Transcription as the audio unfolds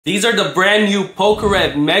These are the brand new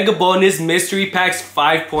Pokerev Mega Bonus Mystery Packs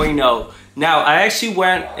 5.0. Now, I actually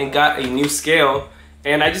went and got a new scale,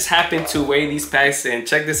 and I just happened to weigh these packs, and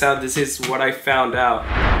check this out, this is what I found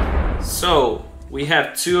out. So, we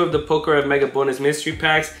have two of the Pokerev Mega Bonus Mystery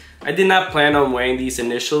Packs. I did not plan on weighing these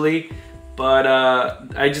initially, but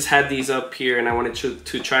I just had these up here, and I wanted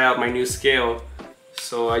to try out my new scale.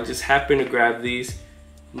 So, I just happened to grab these.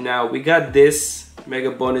 Now, we got this Mega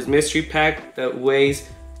Bonus Mystery Pack that weighs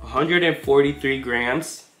 143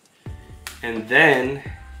 grams, and then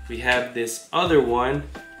we have this other one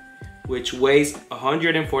which weighs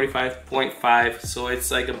 145.5, so it's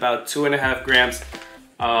like about 2.5 grams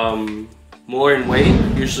more in weight.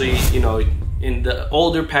 Usually, you know, in the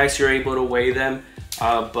older packs you're able to weigh them,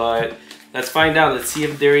 but let's find out. Let's see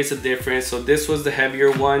if there is a difference. So this was the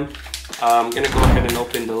heavier one. I'm gonna go ahead and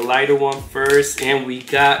open the lighter one first, and we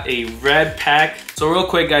got a red pack. So real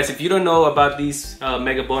quick guys, if you don't know about these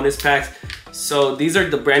Mega Bonus packs, so these are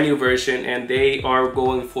the brand new version and they are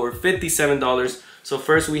going for $57. So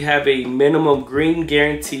first we have a minimum green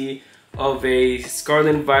guarantee of a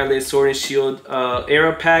Scarlet and Violet Sword and Shield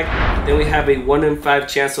era pack. Then we have a 1 in 5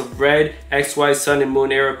 chance of red XY Sun and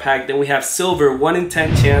Moon era pack. Then we have silver 1 in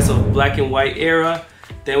 10 chance of Black and White era.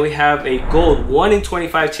 Then we have a gold 1 in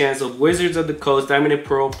 25 chance of Wizards of the Coast, Diamond and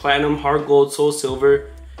Pearl, Platinum, Hard Gold, Soul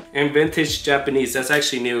Silver, and Vintage Japanese. That's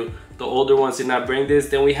actually new. The older ones did not bring this.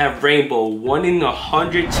 Then we have Rainbow 1 in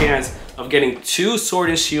 100 chance of getting 2 Sword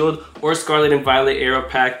and Shield or Scarlet and Violet era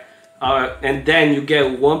pack. And then you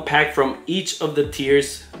get 1 pack from each of the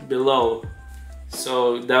tiers below.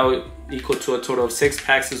 So that would equal to a total of 6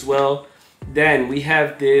 packs as well. Then we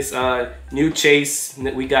have this new chase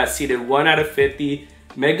that we got seeded 1 out of 50.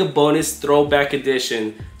 Mega Bonus Throwback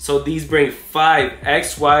Edition. So these bring 5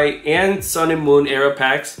 X, Y, and Sun and Moon era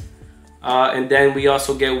packs. And then we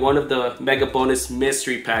also get one of the Mega Bonus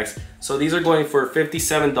Mystery Packs. So these are going for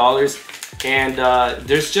 $57. And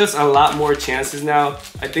there's just a lot more chances now.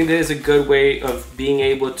 I think that is a good way of being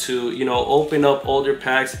able to, you know, open up older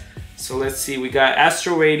packs. So let's see, we got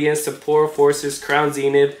Astral Radiance, Tempora Forces, Crown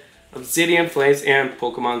Zenith, Obsidian Flames, and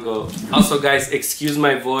Pokemon Go. Also guys, excuse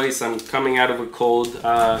my voice, I'm coming out of a cold,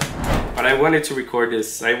 but I wanted to record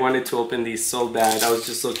this. I wanted to open these so bad. I was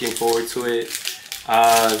just looking forward to it.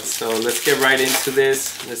 So let's get right into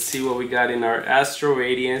this. Let's see what we got in our Astral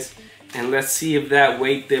Radiance, and let's see if that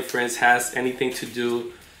weight difference has anything to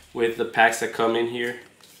do with the packs that come in here,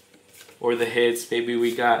 or the hits. Maybe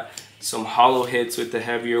we got some hollow hits with the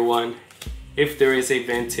heavier one, if there is a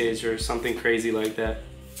vintage or something crazy like that.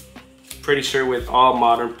 Pretty sure with all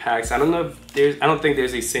modern packs, I don't think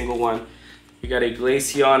there's a single one. We got a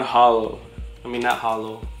Glaceon hollow. I mean, not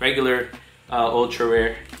hollow, regular ultra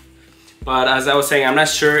rare. But as I was saying, I'm not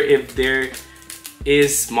sure if there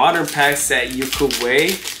is modern packs that you could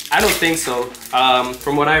weigh. I don't think so.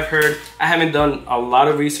 From what I've heard, I haven't done a lot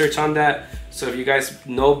of research on that. So if you guys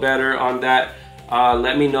know better on that,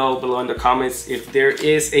 let me know below in the comments if there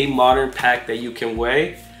is a modern pack that you can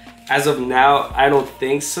weigh. As of now, I don't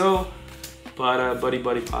think so. But Buddy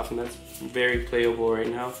Poffin, that's very playable right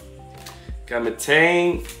now. Got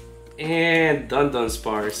Metang and Dun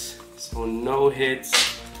Spars. So no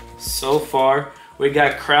hits so far. We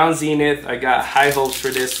got Crown Zenith. I got high hopes for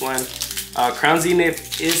this one. Crown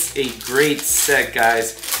Zenith is a great set,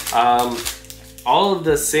 guys. All of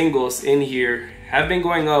the singles in here have been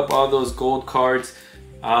going up, all those gold cards.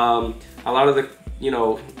 A lot of the, you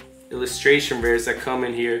know, illustration rares that come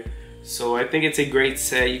in here. So I think it's a great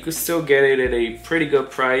set. You could still get it at a pretty good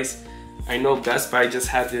price. I know Best Buy just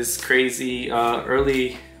had this crazy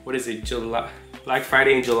early, what is it, July, Black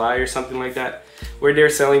Friday in July or something like that, where they're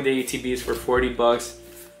selling the ATBs for 40 bucks.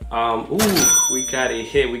 Ooh, we got a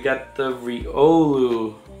hit. We got the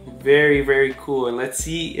Riolu. Very, very cool. And let's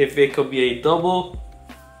see if it could be a double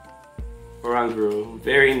or Oranguru.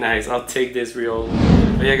 Very nice. I'll take this Riolu.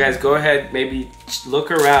 But yeah guys, go ahead, maybe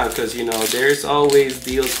look around, because you know there's always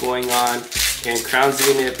deals going on, and Crown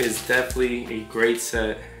Zenith is definitely a great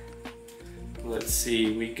set. Let's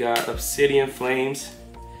see, we got Obsidian Flames,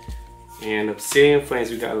 and Obsidian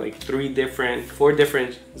Flames we got like 4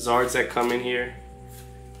 different Zards that come in here.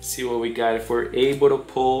 Let's see what we got. If we're able to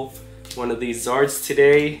pull one of these Zards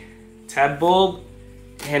today, Tadbulb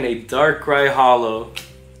and a Darkrai Hollow.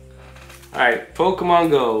 Alright,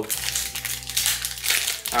 Pokemon Go.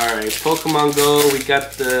 Alright, Pokemon Go, we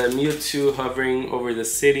got the Mewtwo hovering over the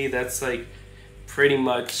city. That's like pretty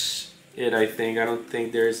much it, I think. I don't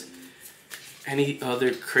think there's any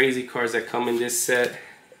other crazy cards that come in this set.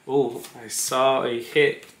 Oh, I saw a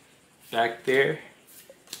hit back there.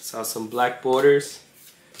 Saw some black borders.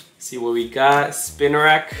 See what we got.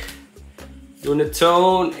 Spinarak,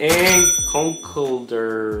 Lunatone, and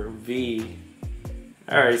Conkeldurr V.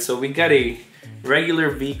 Alright, so we got a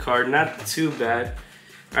regular V card, not too bad.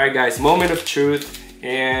 Alright guys, moment of truth.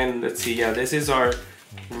 And let's see, yeah, this is our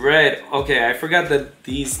red. Okay, I forgot that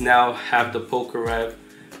these now have the Pokerev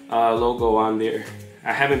logo on there.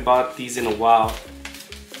 I haven't bought these in a while.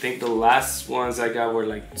 I think the last ones I got were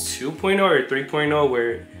like 2.0 or 3.0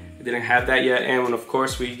 where it didn't have that yet. And of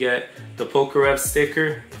course we get the Pokerev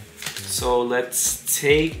sticker. So let's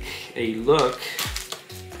take a look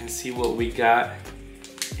and see what we got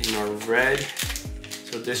in our red.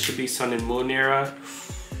 So this should be Sun and Moon era.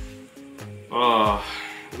 Oh,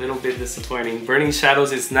 a little bit disappointing. Burning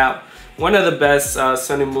Shadows is not one of the best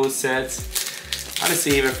Sun and Moon sets.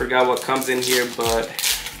 Honestly, even forgot what comes in here, but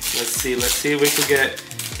let's see if we can get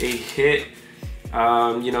a hit.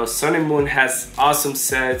 You know, Sun and Moon has awesome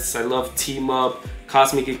sets. I love Team Up,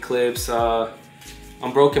 Cosmic Eclipse,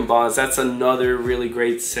 Unbroken Bonds. That's another really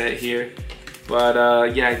great set here.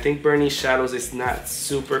 But yeah, I think Burning Shadows is not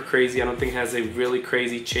super crazy. I don't think it has a really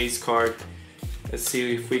crazy chase card. Let's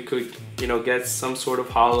see if we could, you know, get some sort of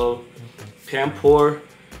holo. Pampor.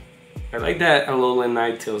 I like that Alolan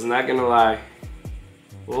Ninetales, not gonna lie.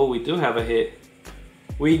 Oh, we do have a hit.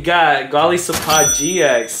 We got Golisopod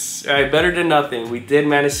GX. Alright, better than nothing. We did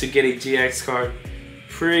manage to get a GX card.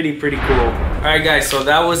 Pretty cool. Alright guys, so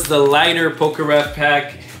that was the lighter Pokerev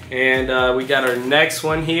pack. And we got our next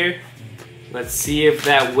one here. Let's see if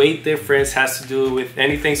that weight difference has to do with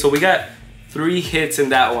anything. So we got 3 hits in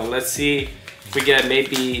that one. Let's see if we get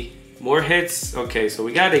maybe more hits. Okay, so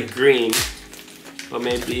we got a green. But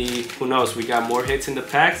maybe, who knows, we got more hits in the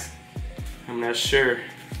packs? I'm not sure.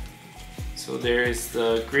 So there's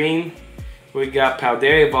the green. We got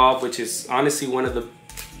Paldea Evolve, which is honestly one of the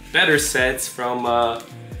better sets from,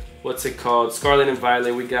 what's it called? Scarlet and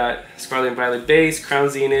Violet. We got Scarlet and Violet Base, Crown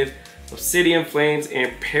Zenith, Obsidian Flames,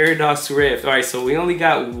 and Paradox Rift. Alright, so we only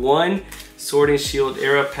got one Sword and Shield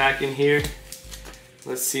era pack in here.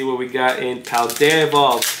 Let's see what we got in Paldea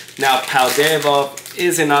Evolve. Now, Paldea Evolve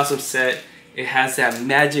is an awesome set. It has that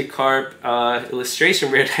Magikarp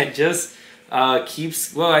illustration rare that just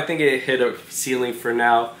keeps, well, I think it hit a ceiling for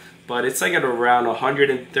now, but it's like at around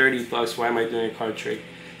 130 bucks. Why am I doing a card trick?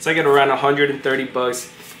 It's like at around 130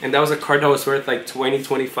 bucks, and that was a card that was worth like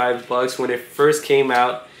 20-25 bucks when it first came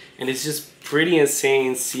out, and it's just pretty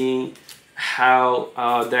insane seeing how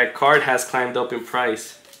that card has climbed up in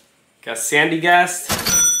price. Got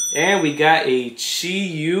Sandygast, and we got a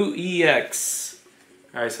Chi-Yu EX.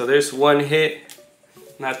 Alright, so there's one hit,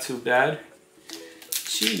 not too bad.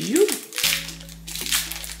 Chi-Yu.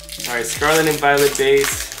 Alright, Scarlet and Violet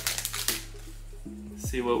base. Let's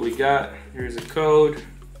see what we got. Here's a code.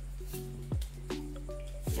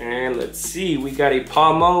 And let's see, we got a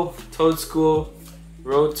Palmo, Toadschool,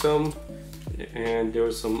 Rotom, and there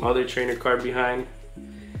was some other trainer card behind.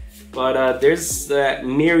 But there's that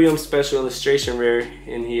Miriam special illustration rare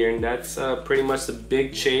in here, and that's pretty much the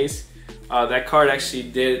big chase. That card actually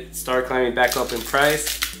did start climbing back up in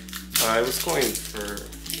price. It was going for,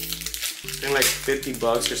 I think, like 50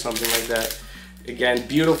 bucks or something like that. Again,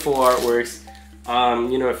 beautiful artworks.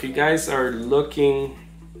 You know, if you guys are looking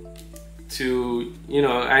to, you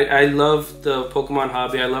know, I love the Pokemon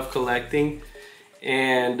hobby. I love collecting.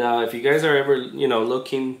 And if you guys are ever, you know,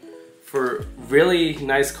 looking for really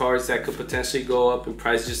nice cards that could potentially go up in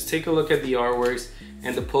price, just take a look at the artworks,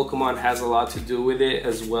 and the Pokemon has a lot to do with it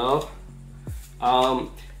as well.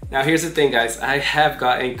 Now here's the thing, guys. I have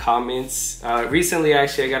gotten comments. Recently,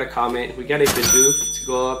 actually, I got a comment. We got a Bidoof to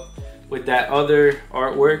go up with that other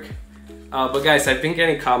artwork. But guys, I've been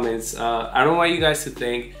getting comments. I don't want you guys to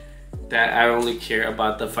think that I only care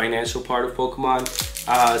about the financial part of Pokemon.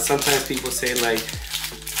 Sometimes people say like,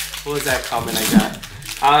 what was that comment I got?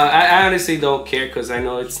 I honestly don't care because I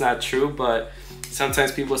know it's not true, but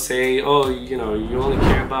sometimes people say, oh, you know, you only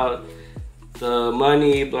care about the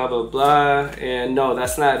money, blah, blah, blah. And no,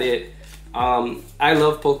 that's not it. I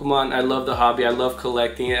love Pokemon. I love the hobby. I love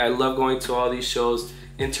collecting it. I love going to all these shows,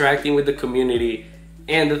 interacting with the community.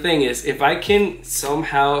 And the thing is, if I can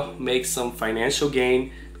somehow make some financial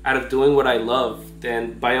gain out of doing what I love,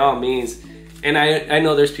 then by all means. And I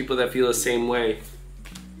know there's people that feel the same way.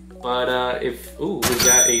 But ooh, we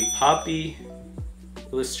got a Poppy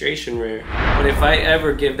illustration rare. But if I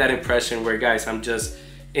ever give that impression where, guys, I'm just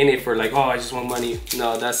in it for like, oh, I just want money.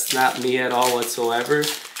 No, that's not me at all whatsoever.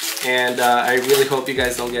 And I really hope you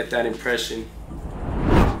guys don't get that impression.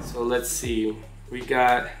 So let's see. We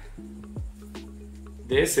got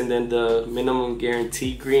this, and then the minimum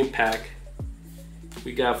guarantee green pack.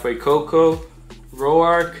 We got Fuecoco,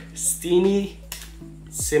 Roark, Steenie,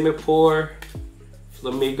 Simipour,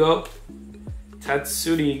 Flamigo,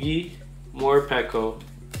 Tatsurigi, Morpeko.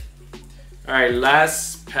 Alright,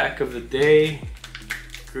 last pack of the day.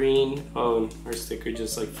 Green. Oh, our sticker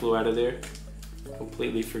just like flew out of there.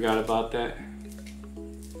 Completely forgot about that.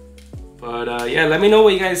 But yeah, let me know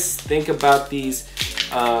what you guys think about these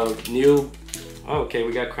new... Oh, okay,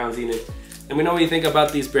 we got Crown Zenith. Let me know what you think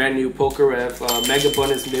about these brand new Pokerev Mega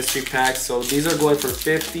Bonus Mystery Packs. So these are going for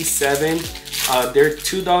 $57. They're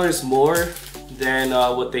 $2 more than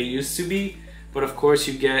what they used to be. But of course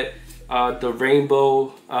you get the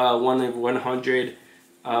Rainbow 1 of 100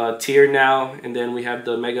 tier now. And then we have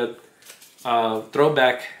the Mega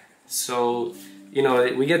Throwback. So, you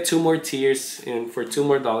know, we get 2 more tiers and for $2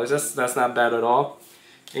 more. That's not bad at all.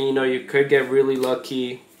 And you know, you could get really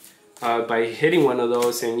lucky by hitting one of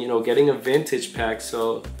those and, you know, getting a vintage pack.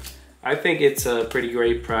 So I think it's a pretty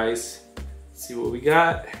great price. Let's see what we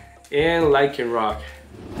got. And Lycan Rock.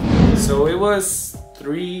 So it was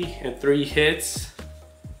 3 and 3 hits.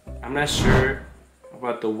 I'm not sure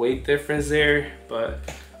about the weight difference there, but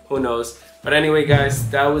who knows. But anyway guys,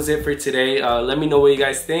 that was it for today. Let me know what you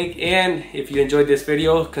guys think, and if you enjoyed this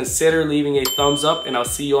video, consider leaving a thumbs up, and I'll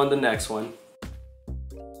see you on the next one.